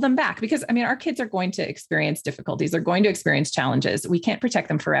going to hold them back. Because our kids are going to experience difficulties. They're going to experience challenges. We can't protect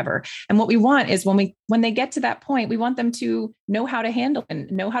them forever. And what we want is when they get to that point, we want them to know how to handle and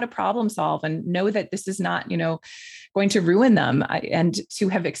know how to problem solve and know that this is not, going to ruin them, and to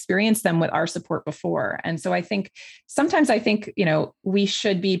have experienced them with our support before. And so sometimes I think, we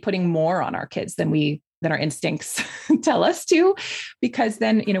should be putting more on our kids than our instincts tell us to, because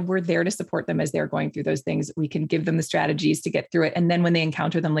then, we're there to support them as they're going through those things. We can give them the strategies to get through it. And then when they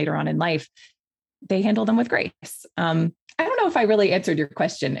encounter them later on in life, they handle them with grace. I don't know if I really answered your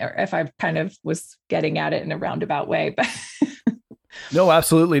question, or if I kind of was getting at it in a roundabout way, but. No,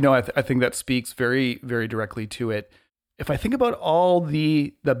 absolutely. No, I think that speaks very, very directly to it. If I think about all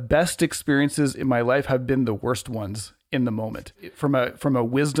the best experiences in my life have been the worst ones in the moment, from a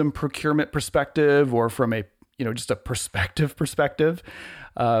wisdom procurement perspective, or from a, just a perspective,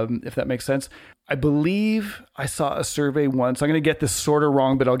 if that makes sense. I believe I saw a survey once, I'm going to get this sort of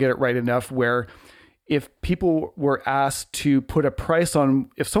wrong, but I'll get it right enough, where if people were asked to put a price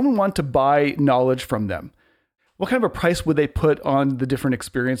on, if someone wanted to buy knowledge from them, what kind of a price would they put on the different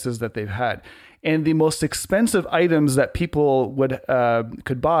experiences that they've had? And the most expensive items that people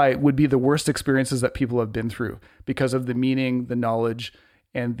could buy would be the worst experiences that people have been through, because of the meaning, the knowledge,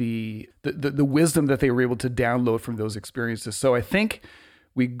 and the wisdom that they were able to download from those experiences. So I think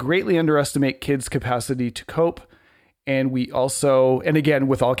we greatly underestimate kids' capacity to cope. And we also, and again,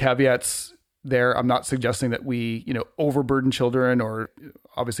 with all caveats there, I'm not suggesting that we, overburden children, or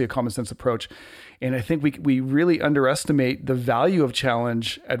obviously a common sense approach. And I think we really underestimate the value of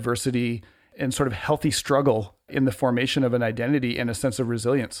challenge, adversity, and sort of healthy struggle in the formation of an identity and a sense of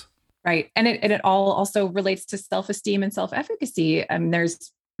resilience. Right. And it all also relates to self-esteem and self-efficacy.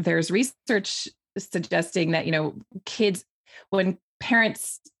 There's research suggesting that, kids, when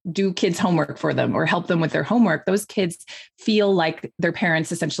parents do kids' homework for them or help them with their homework, those kids feel like their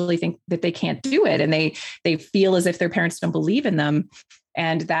parents essentially think that they can't do it. And they feel as if their parents don't believe in them.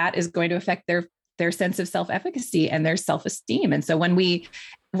 And that is going to affect their sense of self-efficacy and their self-esteem. And so when we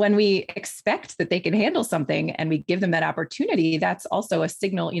expect that they can handle something and we give them that opportunity, that's also a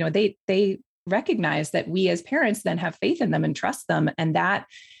signal, they recognize that we as parents then have faith in them and trust them. And that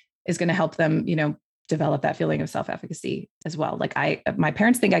is going to help them, develop that feeling of self-efficacy as well. Like my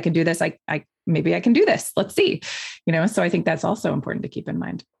parents think I can do this. Maybe I can do this. Let's see, so I think that's also important to keep in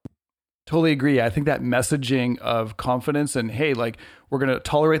mind. Totally agree. I think that messaging of confidence and, hey, like, we're going to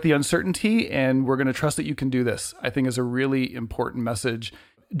tolerate the uncertainty and we're going to trust that you can do this, I think is a really important message.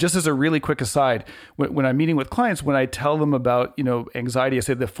 Just as a really quick aside, when I'm meeting with clients, when I tell them about, anxiety, I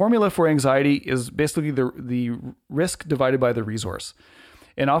say the formula for anxiety is basically the risk divided by the resource.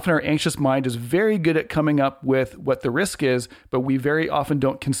 And often our anxious mind is very good at coming up with what the risk is, but we very often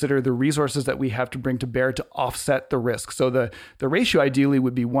don't consider the resources that we have to bring to bear to offset the risk. So the ratio ideally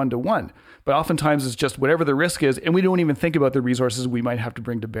would be 1-to-1, but oftentimes it's just whatever the risk is, and we don't even think about the resources we might have to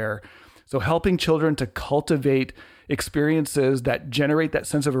bring to bear. So helping children to cultivate experiences that generate that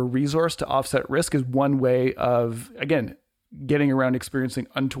sense of a resource to offset risk is one way of, again, getting around experiencing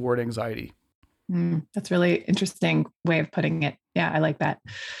untoward anxiety. That's really interesting way of putting it. Yeah, I like that.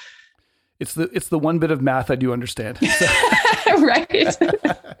 It's the one bit of math I do understand. So. Right.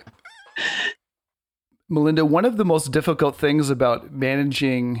 Melinda, one of the most difficult things about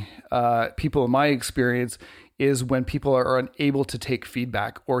managing people, in my experience, is when people are unable to take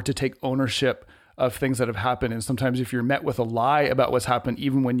feedback or to take ownership of things that have happened. And sometimes if you're met with a lie about what's happened,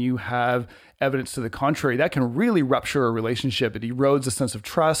 even when you have evidence to the contrary, that can really rupture a relationship. It erodes a sense of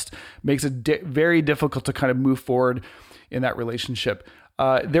trust, makes it very difficult to kind of move forward in that relationship.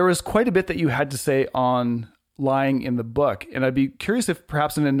 There was quite a bit that you had to say on lying in the book. And I'd be curious if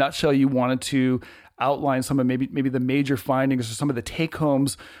perhaps in a nutshell, you wanted to outline some of maybe the major findings or some of the take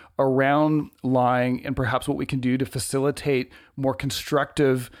homes around lying and perhaps what we can do to facilitate more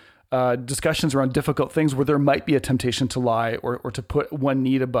constructive discussions around difficult things where there might be a temptation to lie or to put one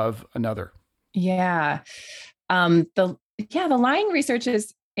need above another. Yeah. The lying research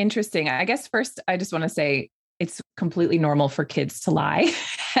is interesting. I guess first, I just want to say it's completely normal for kids to lie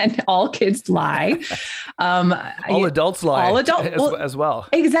and all kids lie. All adults lie as well.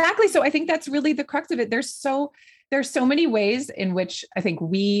 Exactly. So I think that's really the crux of it. There's so many ways in which I think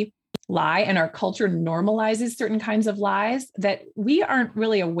we lie and our culture normalizes certain kinds of lies that we aren't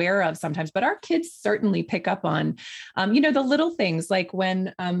really aware of sometimes, but our kids certainly pick up on, the little things like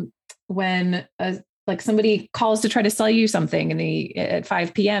when like somebody calls to try to sell you something at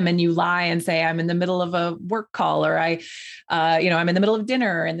 5 p.m. and you lie and say, I'm in the middle of a work call, or I'm in the middle of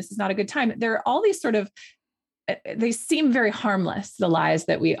dinner and this is not a good time. There are all these sort of, they seem very harmless, the lies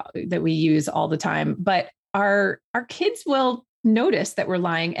that we use all the time, but our kids will notice that we're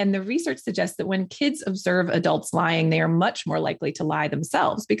lying. And the research suggests that when kids observe adults lying, they are much more likely to lie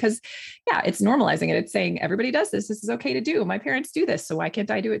themselves because, it's normalizing it. It's saying everybody does this. This is okay to do. My parents do this, so why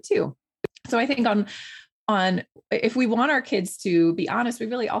can't I do it too? So I think on if we want our kids to be honest, we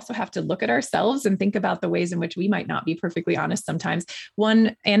really also have to look at ourselves and think about the ways in which we might not be perfectly honest sometimes.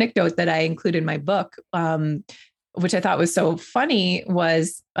 One anecdote that I include in my book, which I thought was so funny,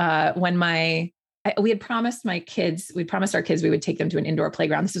 was when we had promised our kids we would take them to an indoor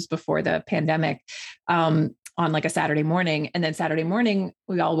playground. This was before the pandemic, on like a Saturday morning. And then Saturday morning,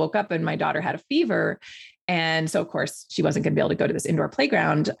 we all woke up and my daughter had a fever. And so of course she wasn't going to be able to go to this indoor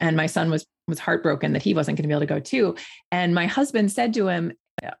playground. And my son was heartbroken that he wasn't going to be able to go too. And my husband said to him,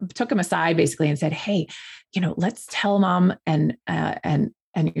 took him aside basically and said, hey, let's tell mom and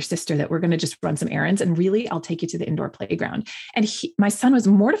your sister that we're going to just run some errands and really I'll take you to the indoor playground. And my son was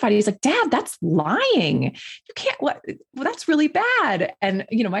mortified. He's like, Dad, that's lying. You can't, well, that's really bad. And,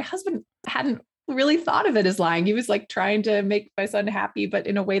 my husband hadn't really thought of it as lying. He was like trying to make my son happy, but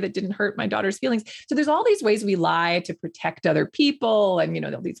in a way that didn't hurt my daughter's feelings. So there's all these ways we lie to protect other people. And,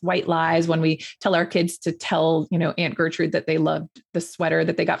 these white lies when we tell our kids to tell, Aunt Gertrude that they loved the sweater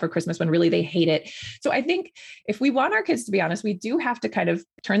that they got for Christmas when really they hate it. So I think if we want our kids to be honest, we do have to kind of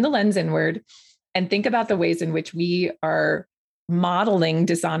turn the lens inward and think about the ways in which we are modeling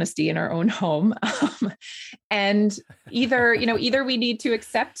dishonesty in our own home. And either we need to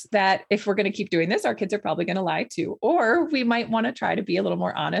accept that if we're going to keep doing this, our kids are probably going to lie too, or we might want to try to be a little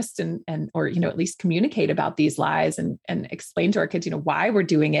more honest or at least communicate about these lies and explain to our kids, why we're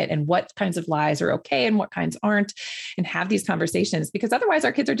doing it and what kinds of lies are okay and what kinds aren't, and have these conversations, because otherwise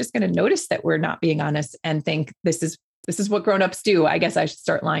our kids are just going to notice that we're not being honest and think this is what grownups do. I guess I should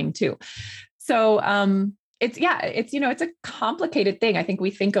start lying too. So, it's a complicated thing. I think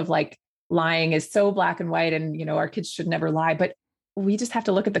we think of like lying is so black and white and, our kids should never lie, but we just have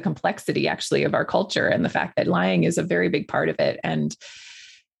to look at the complexity actually of our culture and the fact that lying is a very big part of it. And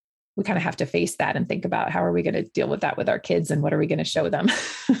we kind of have to face that and think about how are we going to deal with that with our kids and what are we going to show them?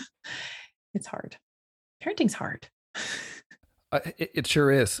 It's hard. Parenting's hard. It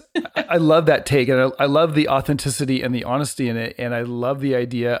sure is. I love that take. And I love the authenticity and the honesty in it. And I love the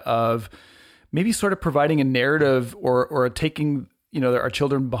idea of maybe sort of providing a narrative or taking, our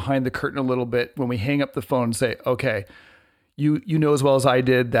children behind the curtain a little bit when we hang up the phone and say, okay, you know as well as I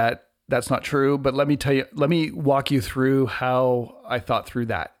did that that's not true, but let me walk you through how I thought through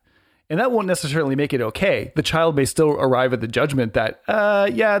that. And that won't necessarily make it okay. The child may still arrive at the judgment that,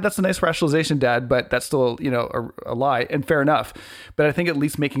 yeah, that's a nice rationalization, Dad, but that's still, a lie, and fair enough. But I think at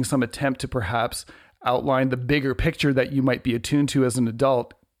least making some attempt to perhaps outline the bigger picture that you might be attuned to as an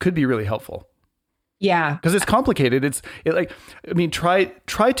adult could be really helpful. Yeah. Because it's complicated.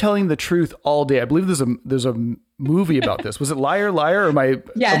 Try telling the truth all day. I believe there's a movie about this. Was it Liar, Liar? Or am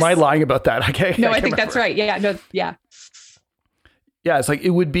I lying about that? No, I think that's right. Yeah. No, yeah. Yeah, it's like it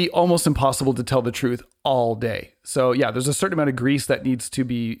would be almost impossible to tell the truth all day. So yeah, there's a certain amount of grease that needs to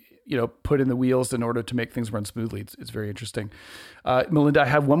be, put in the wheels in order to make things run smoothly. It's very interesting. Melinda, I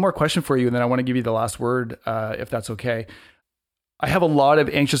have one more question for you, and then I want to give you the last word, if that's okay. I have a lot of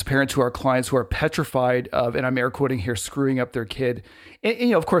anxious parents who are clients who are petrified of, and I'm air quoting here, screwing up their kid.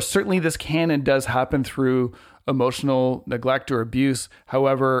 And of course, certainly this can and does happen through emotional neglect or abuse.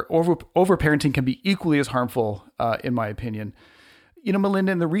 However, overparenting can be equally as harmful, in my opinion.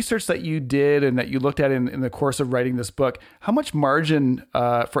 Melinda, in the research that you did and that you looked at in the course of writing this book, how much margin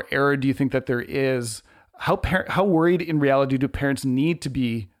for error do you think that there is? How worried in reality do parents need to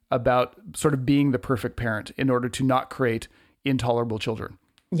be about sort of being the perfect parent in order to not create intolerable children?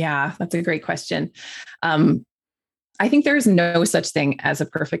 Yeah, that's a great question. I think there is no such thing as a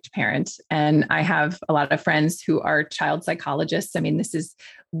perfect parent. And I have a lot of friends who are child psychologists. I mean, this is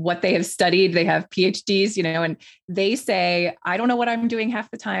what they have studied. They have PhDs, and they say, I don't know what I'm doing half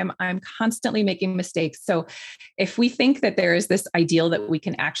the time. I'm constantly making mistakes. So if we think that there is this ideal that we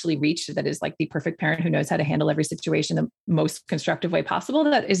can actually reach, that is like the perfect parent who knows how to handle every situation the most constructive way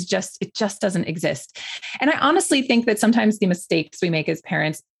possible, it just doesn't exist. And I honestly think that sometimes the mistakes we make as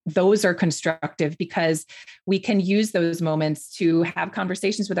parents, those are constructive because we can use those moments to have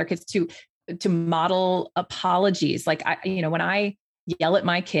conversations with our kids, to model apologies. Like when I yell at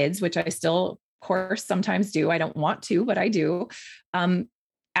my kids, which I still, of course, sometimes do, I don't want to, but I do.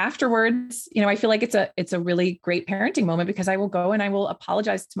 Afterwards, I feel like it's a really great parenting moment because I will go and I will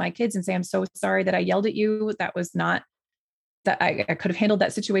apologize to my kids and say, I'm so sorry that I yelled at you. That was not that I could have handled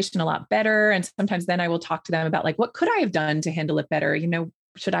that situation a lot better. And sometimes then I will talk to them about like, what could I have done to handle it better?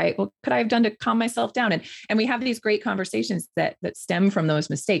 What could I have done to calm myself down? And we have these great conversations that stem from those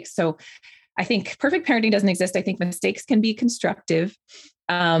mistakes. So I think perfect parenting doesn't exist. I think mistakes can be constructive.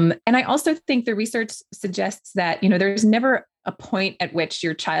 And I also think the research suggests that, there's never a point at which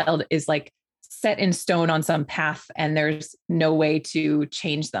your child is like set in stone on some path and there's no way to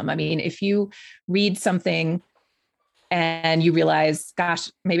change them. I mean, if you read something and you realize,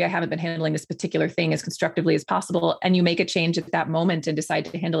 gosh, maybe I haven't been handling this particular thing as constructively as possible, and you make a change at that moment and decide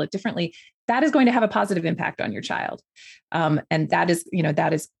to handle it differently, that is going to have a positive impact on your child. And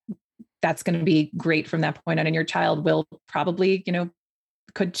that's going to be great from that point on. And your child will probably,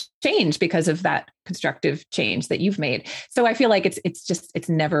 could change because of that constructive change that you've made. So I feel like it's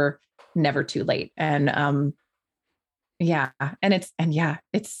never too late. And,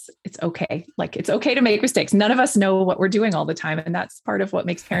 it's okay. Like, it's okay to make mistakes. None of us know what we're doing all the time. And that's part of what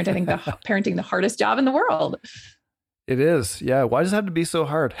makes parenting the hardest job in the world. It is. Yeah. Why does it have to be so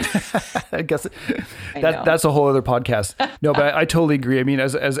hard? I guess that's a whole other podcast. No, but I totally agree. I mean,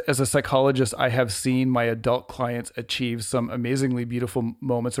 as a psychologist, I have seen my adult clients achieve some amazingly beautiful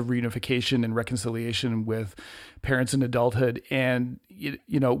moments of reunification and reconciliation with parents in adulthood. And,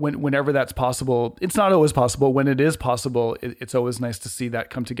 whenever that's possible, it's not always possible. When it is possible, it's always nice to see that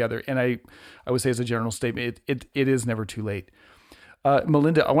come together. And I would say as a general statement, it is never too late.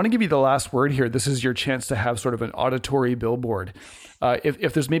 Melinda, I want to give you the last word here. This is your chance to have sort of an auditory billboard.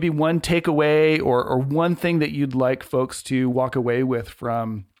 If there's maybe one takeaway or one thing that you'd like folks to walk away with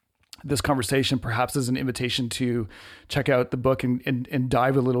from this conversation, perhaps as an invitation to check out the book and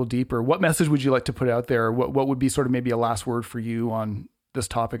dive a little deeper, what message would you like to put out there? What would be sort of maybe a last word for you on this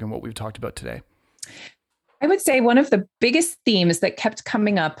topic and what we've talked about today? I would say one of the biggest themes that kept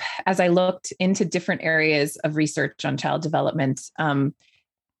coming up as I looked into different areas of research on child development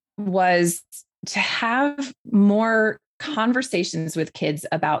was to have more conversations with kids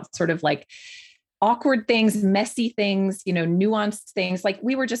about sort of like awkward things, messy things, nuanced things. Like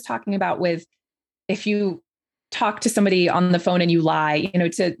we were just talking about with, if you talk to somebody on the phone and you lie,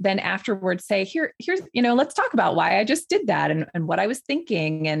 to then afterwards say, here's, let's talk about why I just did that and what I was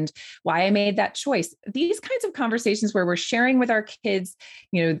thinking and why I made that choice. These kinds of conversations where we're sharing with our kids,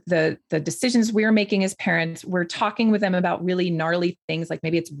 the decisions we're making as parents, we're talking with them about really gnarly things, like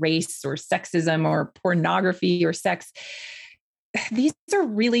maybe it's race or sexism or pornography or sex. These are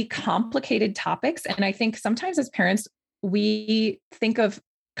really complicated topics. And I think sometimes as parents, we think of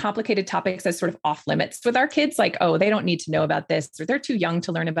complicated topics as sort of off limits with our kids, like, oh, they don't need to know about this, or they're too young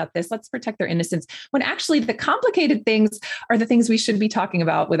to learn about this. Let's protect their innocence. When actually the complicated things are the things we should be talking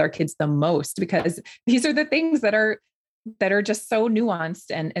about with our kids the most, because these are the things that are just so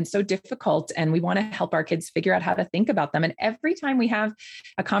nuanced and so difficult. And we want to help our kids figure out how to think about them. And every time we have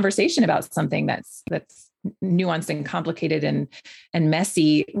a conversation about something that's nuanced and complicated and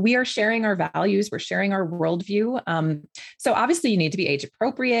messy, we are sharing our values, we're sharing our worldview. So obviously you need to be age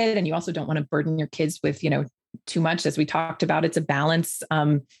appropriate, and you also don't want to burden your kids with, too much, as we talked about. It's a balance.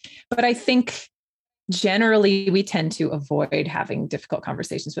 But I think generally we tend to avoid having difficult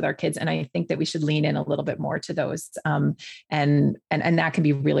conversations with our kids. And I think that we should lean in a little bit more to those. And that can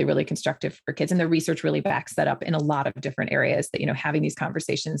be really, really constructive for kids. And the research really backs that up in a lot of different areas, that, having these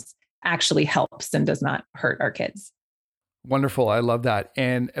conversations actually helps and does not hurt our kids. Wonderful. I love that.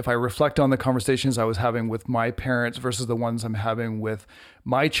 And if I reflect on the conversations I was having with my parents versus the ones I'm having with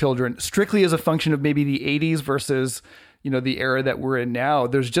my children, strictly as a function of maybe the 80s versus, the era that we're in now,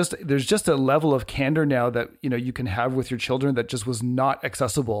 there's just a level of candor now that, you can have with your children that just was not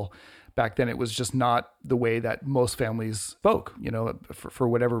accessible back then. It was just not the way that most families spoke, for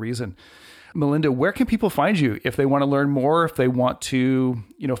whatever reason. Melinda, where can people find you if they want to learn more, if they want to,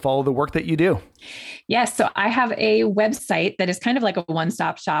 follow the work that you do? Yes. So I have a website that is kind of like a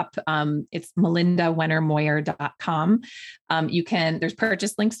one-stop shop. It's melindawennermoyer.com. There's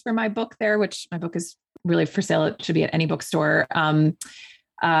purchase links for my book there, which my book is really for sale. It should be at any bookstore.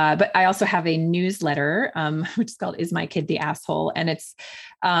 But I also have a newsletter, which is called Is My Kid the Asshole? And it's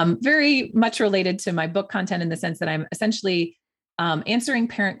very much related to my book content in the sense that I'm essentially answering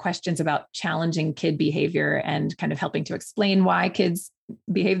parent questions about challenging kid behavior and kind of helping to explain why kids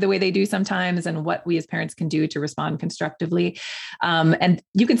behave the way they do sometimes and what we as parents can do to respond constructively. And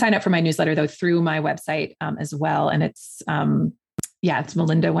you can sign up for my newsletter though through my website as well. And it's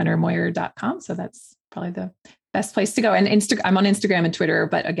melindawennermoyer.com. So that's probably the best place to go. And I'm on Instagram and Twitter,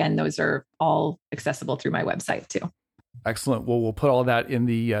 but again, those are all accessible through my website too. Excellent. Well, we'll put all that in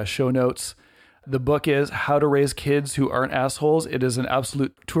the show notes. The book is How to Raise Kids Who Aren't Assholes. It is an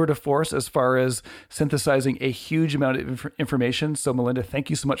absolute tour de force as far as synthesizing a huge amount of information. So Melinda, thank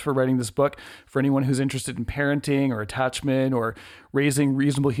you so much for writing this book. For anyone who's interested in parenting or attachment or raising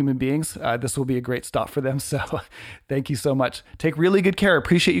reasonable human beings, this will be a great stop for them. So thank you so much. Take really good care.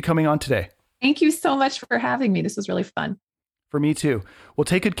 Appreciate you coming on today. Thank you so much for having me. This was really fun. For me too. Well,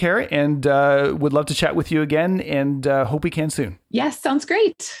 take good care and would love to chat with you again and hope we can soon. Yes, sounds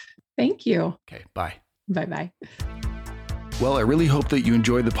great. Thank you. Okay, bye. Bye-bye. Well, I really hope that you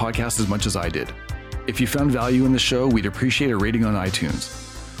enjoyed the podcast as much as I did. If you found value in the show, we'd appreciate a rating on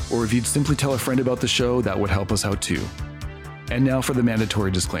iTunes. Or if you'd simply tell a friend about the show, that would help us out too. And now for the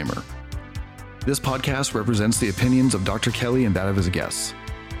mandatory disclaimer. This podcast represents the opinions of Dr. Kelly and that of his guests.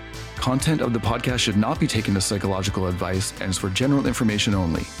 Content of the podcast should not be taken as psychological advice and is for general information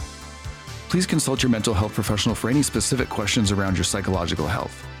only. Please consult your mental health professional for any specific questions around your psychological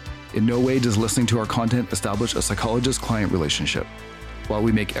health. In no way does listening to our content establish a psychologist-client relationship. While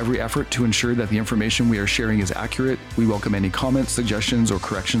we make every effort to ensure that the information we are sharing is accurate, we welcome any comments, suggestions, or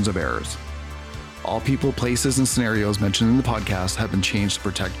corrections of errors. All people, places, and scenarios mentioned in the podcast have been changed to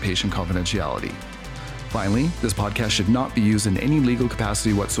protect patient confidentiality. Finally, this podcast should not be used in any legal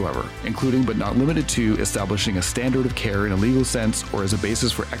capacity whatsoever, including but not limited to establishing a standard of care in a legal sense or as a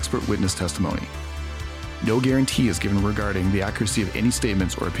basis for expert witness testimony. No guarantee is given regarding the accuracy of any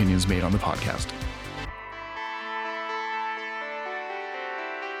statements or opinions made on the podcast.